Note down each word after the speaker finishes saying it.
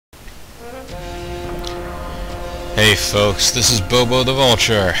Hey folks, this is Bobo the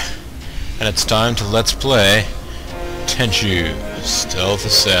Vulture, and it's time to Let's Play Tenchu-Stealth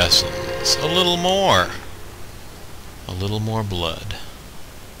Assassins. A little more blood.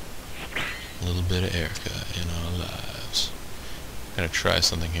 A little bit of Erica in our lives. I'm gonna try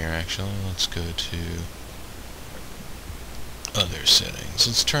something here actually. Let's go to other settings.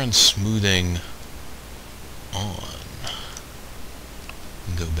 Let's turn smoothing on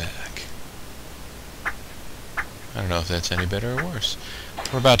and go back. I don't know if that's any better or worse.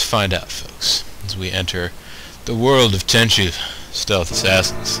 We're about to find out, folks, as we enter the world of Tenchu-Stealth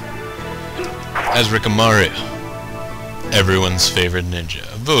Assassins. As Rikamaru, everyone's favorite ninja,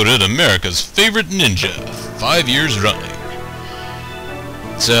 voted America's favorite ninja 5 years running.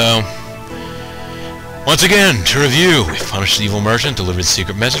 So, once again, to review, we punished the evil merchant, delivered the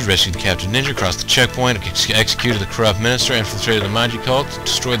secret message, rescued the captive ninja, crossed the checkpoint, executed the corrupt minister, infiltrated the Maji cult,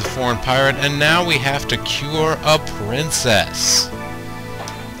 destroyed the foreign pirate, and now we have to cure a princess.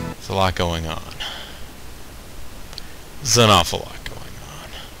 There's a lot going on. There's an awful lot going on.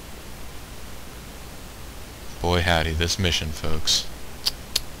 Boy howdy, this mission, folks.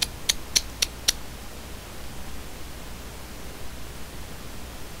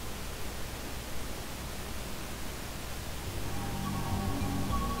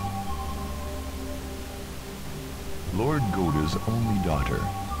 Lord Goda's only daughter,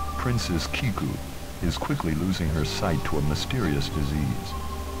 Princess Kiku, is quickly losing her sight to a mysterious disease.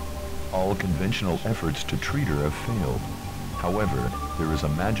 All conventional efforts to treat her have failed. However, there is a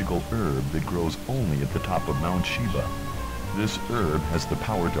magical herb that grows only at the top of Mount Shiba. This herb has the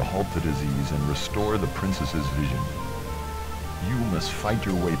power to halt the disease and restore the princess's vision. You must fight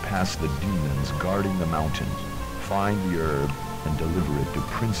your way past the demons guarding the mountain, find the herb, and deliver it to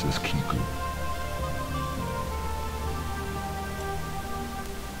Princess Kiku.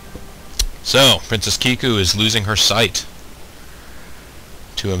 So, Princess Kiku is losing her sight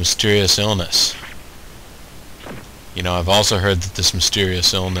to a mysterious illness. You know, I've also heard that this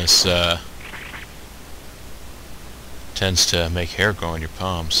mysterious illness tends to make hair grow on your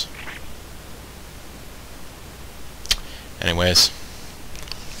palms. Anyways,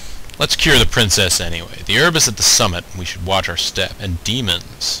 let's cure the princess anyway. The herb is at the summit, we should watch our step, and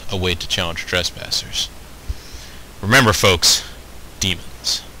demons await to challenge trespassers. Remember, folks,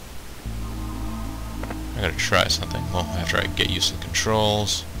 demons. I gotta try something. Well, after I get used to the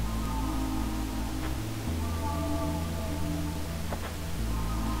controls.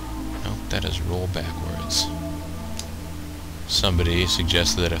 Nope, that is roll backwards. Somebody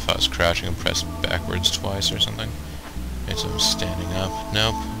suggested that if I was crouching and pressed backwards twice or something. Okay, so I'm standing up.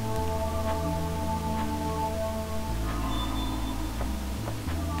 Nope.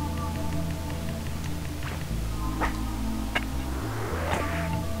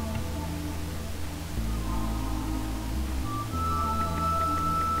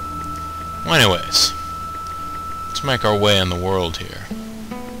 Anyways, let's make our way in the world here.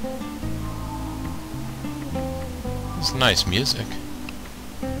 It's nice music.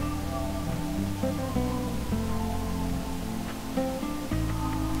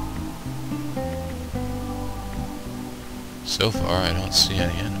 So far, I don't see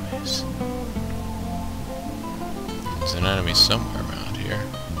any enemies. There's an enemy somewhere around here.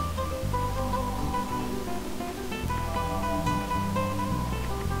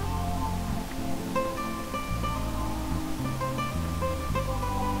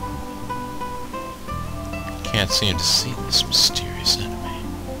 Can't seem to see this mysterious enemy.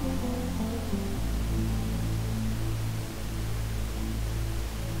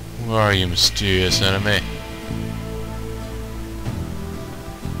 Who are you, mysterious enemy?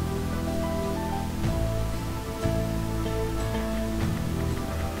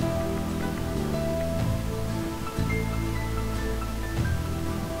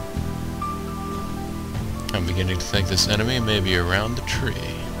 I'm beginning to think this enemy may be around the tree.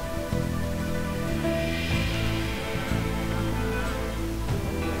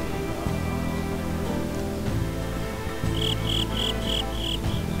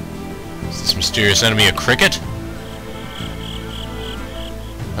 Is this mysterious enemy a cricket?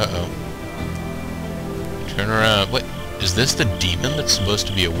 Uh-oh. Turn around. Wait, is this the demon that's supposed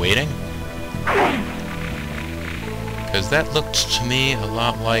to be awaiting? Because that looked to me a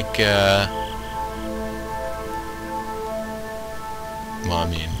lot like, well, I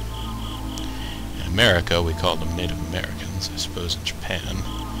mean, in America we call them Native Americans. I suppose in Japan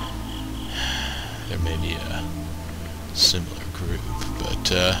there may be a similar group,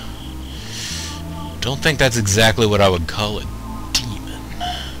 but don't think that's exactly what I would call a demon.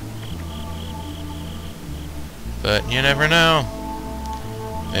 But you never know.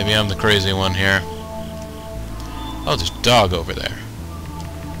 Maybe I'm the crazy one here. Oh, there's a dog over there.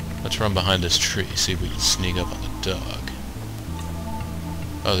 Let's run behind this tree, see if we can sneak up on the dog.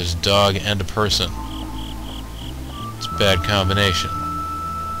 Oh, there's a dog and a person. It's a bad combination.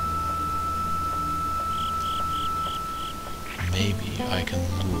 Maybe I can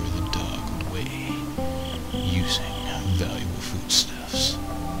lure the dog away using valuable foodstuffs.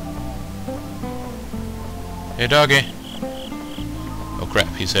 Hey, doggy. Oh crap,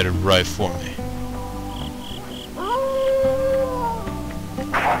 he's headed right for me.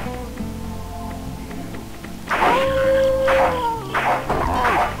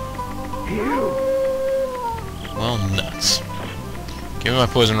 Well, nuts. Give me my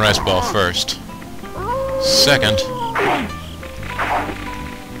poison rice ball first. Second.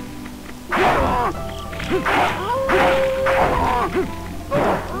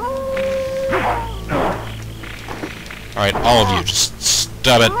 Alright, all of you, just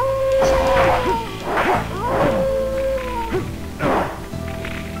stop it.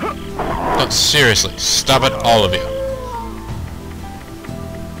 No, seriously, stop it, all of you.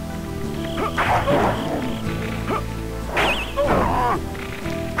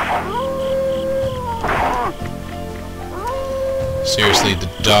 Seriously, the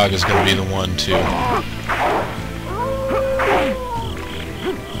dog is going to be the one to...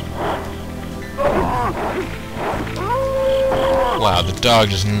 Wow, the dog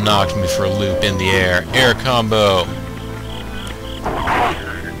just knocked me for a loop in the air. Air combo!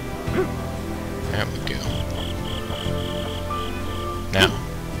 There we go. Now.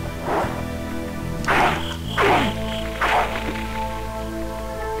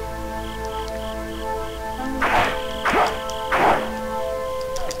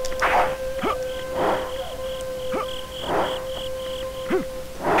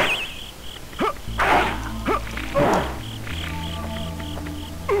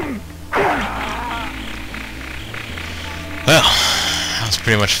 Well, that was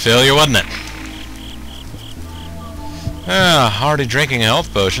pretty much failure, wasn't it? Already drinking a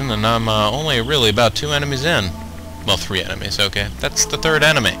health potion, and I'm only really about 2 enemies in. Well, 3 enemies, okay. That's the 3rd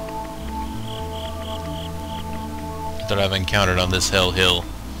enemy that I've encountered on this hell hill.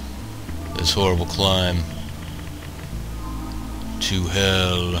 This horrible climb to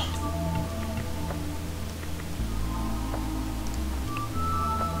hell.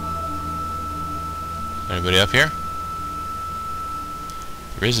 Anybody up here?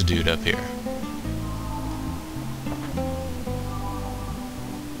 There is a dude up here.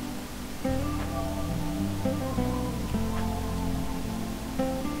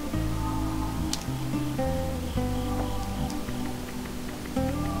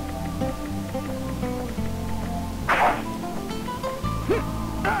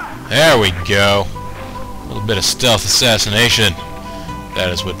 There we go. A little bit of stealth assassination. That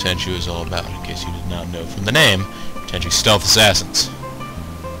is what Tenchu is all about, in case you did not know from the name. Tenchu-Stealth Assassins.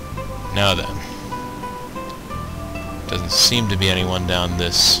 Now then. Doesn't seem to be anyone down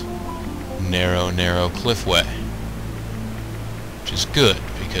this narrow cliffway. Which is good,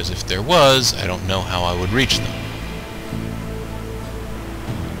 because if there was, I don't know how I would reach them.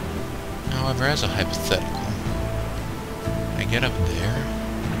 However, as a hypothetical, I get up there,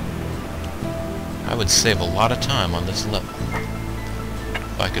 I would save a lot of time on this level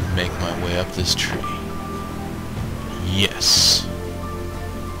if I could make my way up this tree. Yes.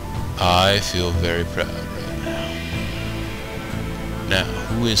 I feel very proud right now. Now,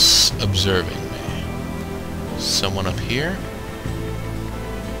 who is observing me? Someone up here?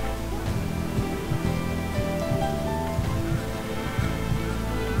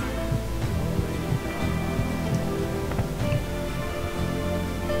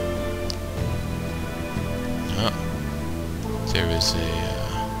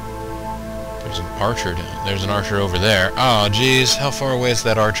 There's an archer down. There's an archer over there. Oh, geez, how far away is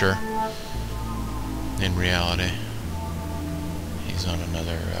that archer? In reality, he's on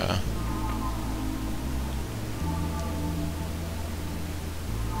another.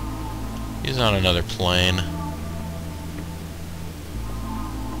 He's on another plane.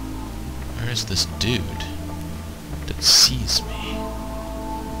 Where is this dude that sees me?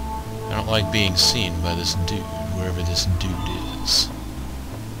 I don't like being seen by this dude, wherever this dude is.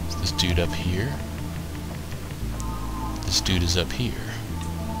 Is this dude up here? This dude is up here.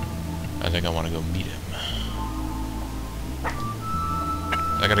 I think I want to go meet him.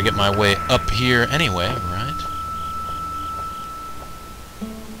 I gotta get my way up here anyway, right?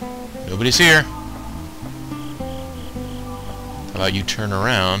 Nobody's here. How about you turn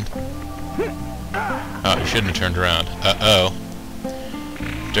around? Oh, you shouldn't have turned around. Uh-oh.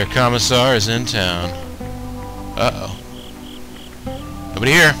 Der Kommissar is in town. Uh-oh.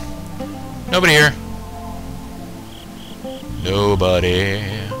 Nobody here. Nobody here. Nobody.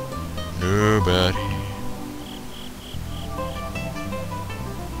 Nobody.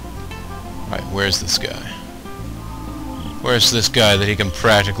 Alright, where's this guy? Where's this guy that he can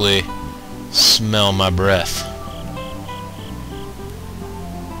practically smell my breath?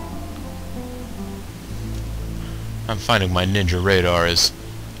 I'm finding my ninja radar is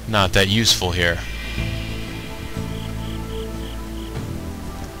not that useful here.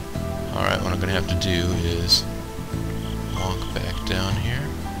 Alright, what I'm gonna have to do is walk back down here.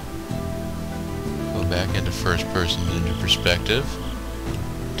 Go back into first person ninja perspective.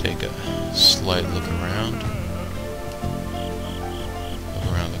 Take a slight look around. Look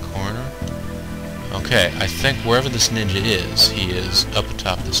around the corner. Okay, I think wherever this ninja is, he is up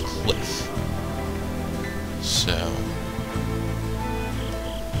atop this cliff. So...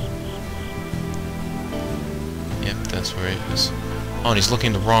 yep, that's where he is. Oh, and he's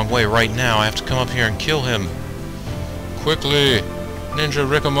looking the wrong way right now. I have to come up here and kill him. Quickly! Ninja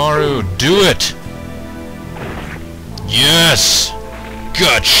Rikamaru, do it! Yes!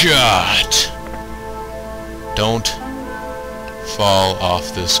 Gut shot! Don't fall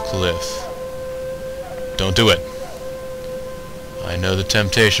off this cliff. Don't do it. I know the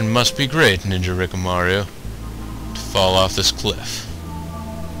temptation must be great, Ninja Rikamaru, to fall off this cliff.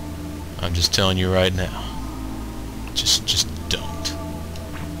 I'm just telling you right now. Just don't.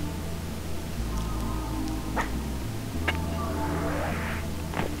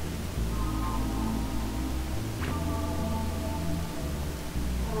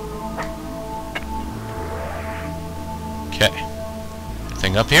 Okay.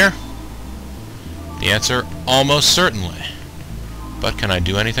 Anything up here? The answer, almost certainly. But can I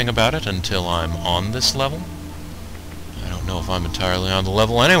do anything about it until I'm on this level? I don't know if I'm entirely on the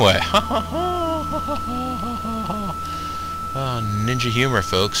level anyway. Ninja humor,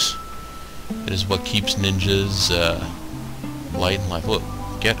 folks. It is what keeps ninjas light and life. Whoa,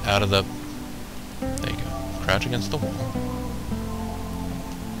 get out of the... there you go. Crouch against the wall.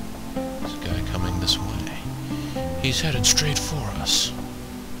 This guy coming this way. He's headed straight for us.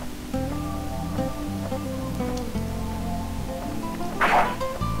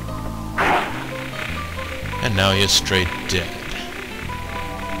 And now he is straight dead.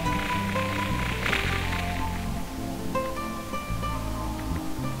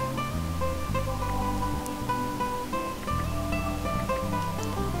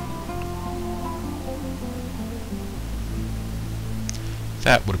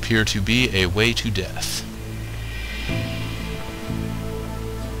 That would appear to be a way to death.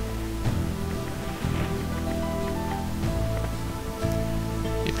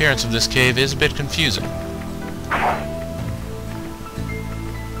 The appearance of this cave is a bit confusing.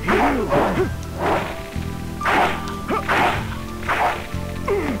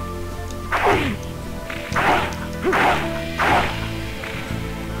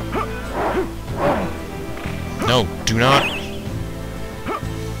 No, do not.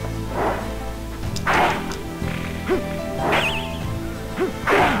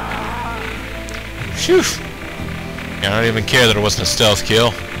 Phew! I don't even care that it wasn't a stealth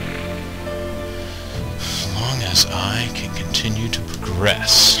kill. As long as I can continue to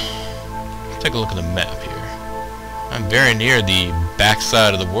progress. Take a look at the map here. I'm very near the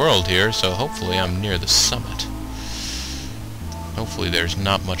backside of the world here, so hopefully I'm near the summit. Hopefully there's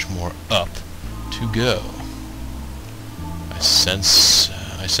not much more up to go. I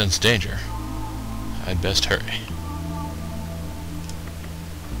sense danger. I'd best hurry.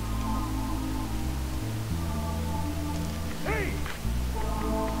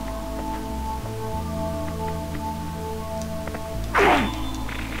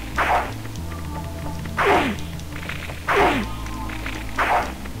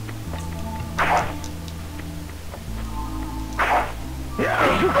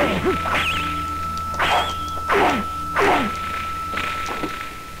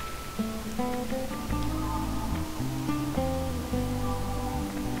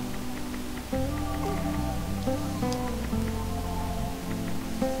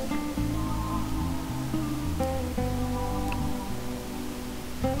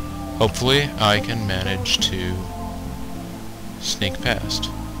 Hopefully I can manage to sneak past.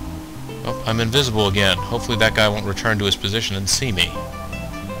 Oh, I'm invisible again. Hopefully that guy won't return to his position and see me.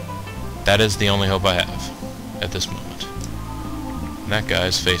 That is the only hope I have at this moment. And that guy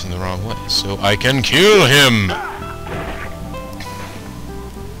is facing the wrong way, so I can kill him!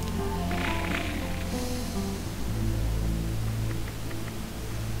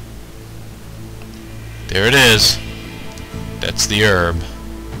 There it is. That's the herb.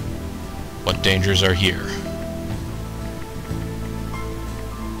 What dangers are here?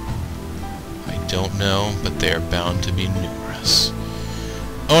 don't know, but they are bound to be numerous.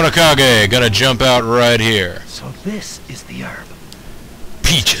 Onakage, gonna jump out right here. So this is the herb.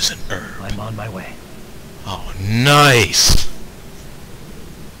 Peach is an herb. I'm on my way. Oh, nice!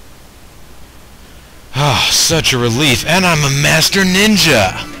 Ah, such a relief. And I'm a master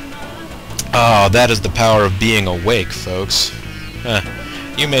ninja! Oh, that is the power of being awake, folks.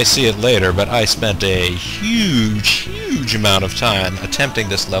 You may see it later, but I spent a huge amount of time attempting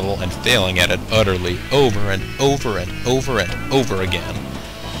this level and failing at it utterly over and over and over and over again.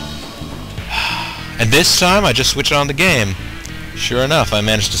 And this time, I just switched on the game. Sure enough, I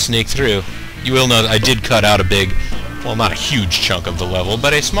managed to sneak through. You will note I did cut out a big, well, not a huge chunk of the level,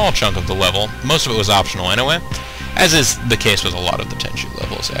 but a small chunk of the level. Most of it was optional anyway, as is the case with a lot of the Tenchu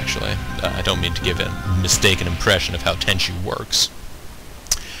levels, actually. I don't mean to give a mistaken impression of how Tenchu works.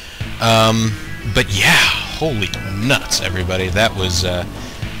 But yeah, holy nuts, everybody. That was,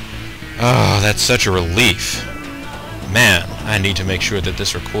 oh, that's such a relief. Man, I need to make sure that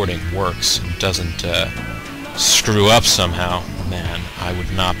this recording works and doesn't, screw up somehow. Man, I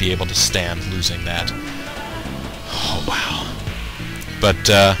would not be able to stand losing that. Oh, wow. But,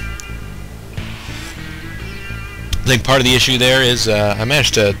 I think part of the issue there is, I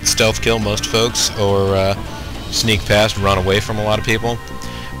managed to stealth kill most folks, or, sneak past, run away from a lot of people.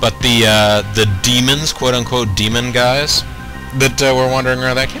 But the demons, quote-unquote demon guys, that were wandering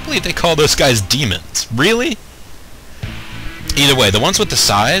around, I can't believe they call those guys demons. Really? Either way, the ones with the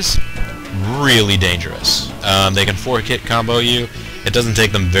size, really dangerous. They can 4-hit combo you. It doesn't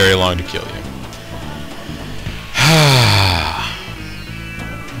take them very long to kill you.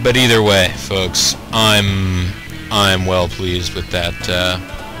 But either way, folks, I'm well pleased with that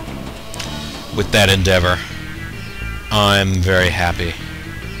endeavor. I'm very happy.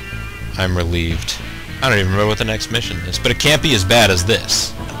 I'm relieved. I don't even remember what the next mission is, but it can't be as bad as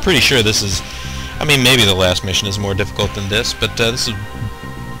this. I'm pretty sure this is... I mean, maybe the last mission is more difficult than this, but this is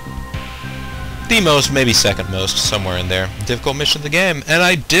the most, maybe second most, somewhere in there, difficult mission of the game, and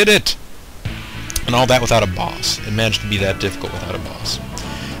I did it! And all that without a boss. It managed to be that difficult without a boss.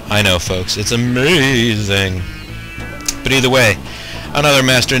 I know, folks, it's amazing! But either way, another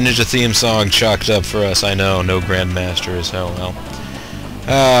Master Ninja theme song chalked up for us. I know, no Grandmasters, oh well.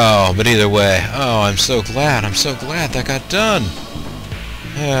 Oh, but either way, oh, I'm so glad that got done!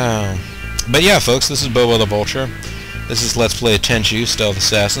 Oh. But yeah, folks, this is Bobo the Vulture. This is Let's Play Tenchu-Stealth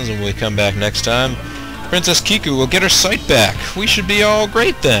Assassins, and when we come back next time, Princess Kiku will get her sight back. We should be all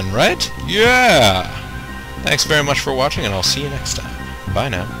great then, right? Yeah! Thanks very much for watching, and I'll see you next time. Bye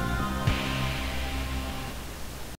now.